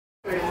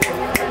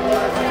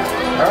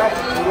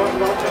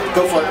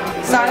Go for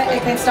it. Start it,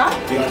 you can start?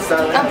 You can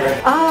start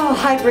it. Oh,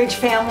 hi Bridge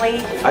family.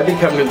 I've been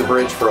coming to the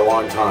Bridge for a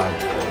long time,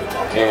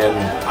 and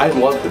I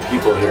love the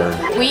people here.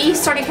 We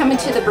started coming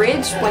to the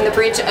Bridge when the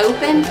Bridge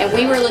opened, and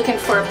we were looking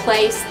for a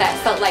place that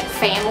felt like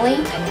family,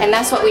 and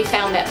that's what we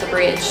found at the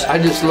Bridge. I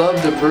just love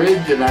the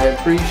Bridge, and I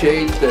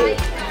appreciate the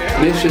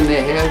mission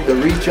they have to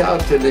reach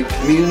out to the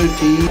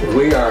community.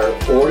 We are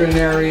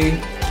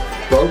ordinary,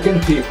 broken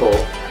people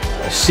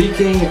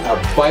seeking a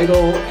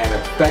vital and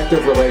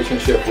effective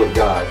relationship with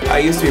God. I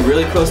used to be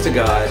really close to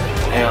God,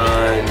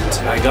 and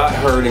I got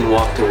hurt and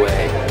walked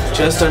away.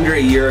 Just under a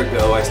year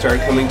ago, I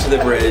started coming to the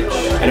Bridge,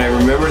 and I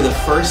remember the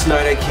first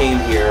night I came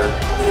here,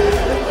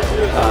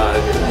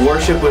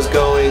 worship was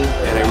going,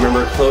 and I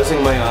remember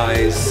closing my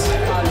eyes,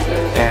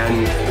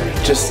 and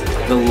just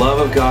the love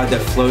of God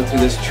that flowed through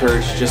this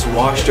church just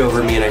washed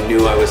over me, and I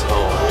knew I was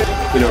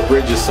home. You know,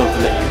 Bridge is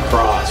something that you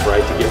cross,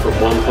 right, to get from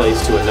one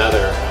place to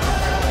another.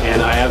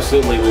 And I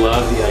absolutely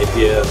love the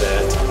idea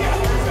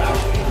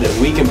that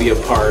we can be a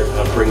part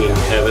of bringing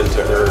heaven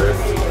to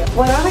earth.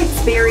 What I've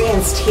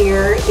experienced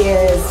here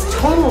is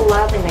total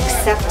love and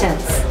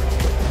acceptance.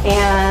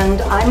 And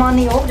I'm on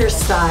the older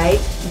side,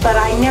 but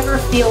I never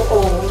feel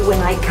old when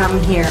I come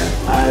here.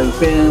 I've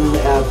been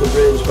at the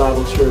Bridge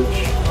Bible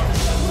Church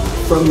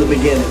from the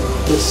beginning.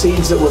 The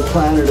seeds that were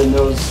planted in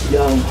those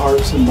young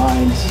hearts and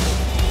minds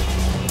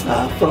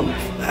from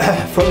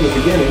the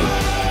beginning.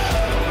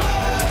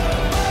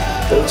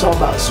 It's all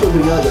about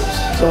serving others.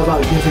 It's all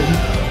about giving.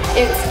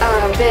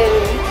 It's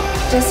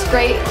been just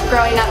great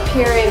growing up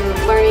here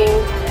and learning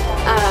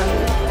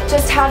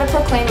just how to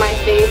proclaim my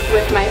faith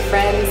with my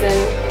friends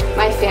and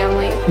my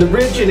family. The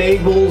Bridge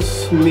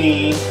enables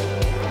me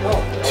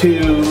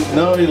to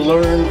not only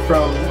learn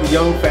from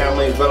young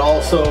families but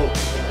also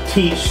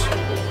teach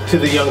to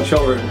the young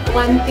children.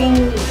 One thing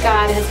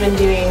God has been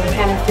doing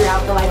kind of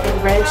throughout the life of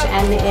the Bridge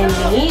and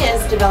in me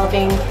is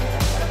developing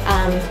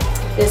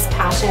this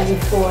passion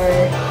for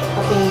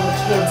helping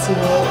kids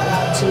know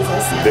about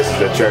Jesus. This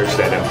is a church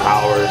that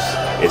empowers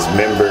its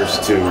members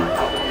to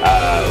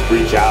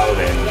reach out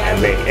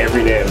and make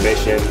every day a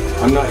mission.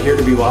 I'm not here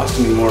to be lost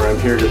anymore. I'm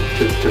here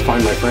to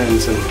find my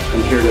friends, and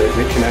I'm here to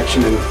make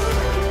connection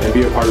and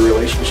be a part of a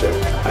relationship.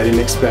 I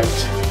didn't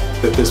expect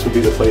that this would be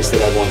the place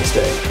that I'd want to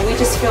stay. We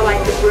just feel like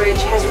the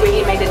Bridge has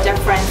really made a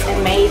difference and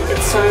made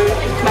it so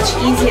much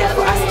easier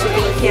for us to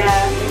be here,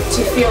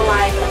 to feel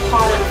like a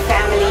part of a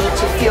family,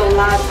 to feel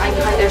loved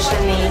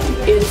unconditionally.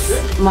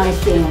 It's my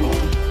family.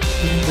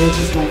 The Bridge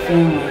is my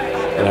family.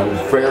 And I'm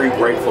very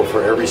grateful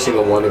for every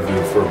single one of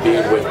you for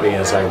being with me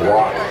as I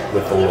walk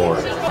with the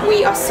Lord.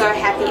 We are so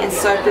happy and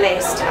so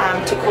blessed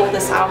to call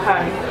this our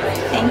home.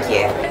 Thank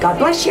you. God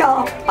bless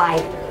y'all. Bye.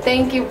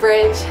 Thank you,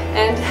 Bridge,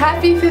 and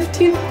happy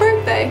 15th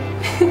birthday!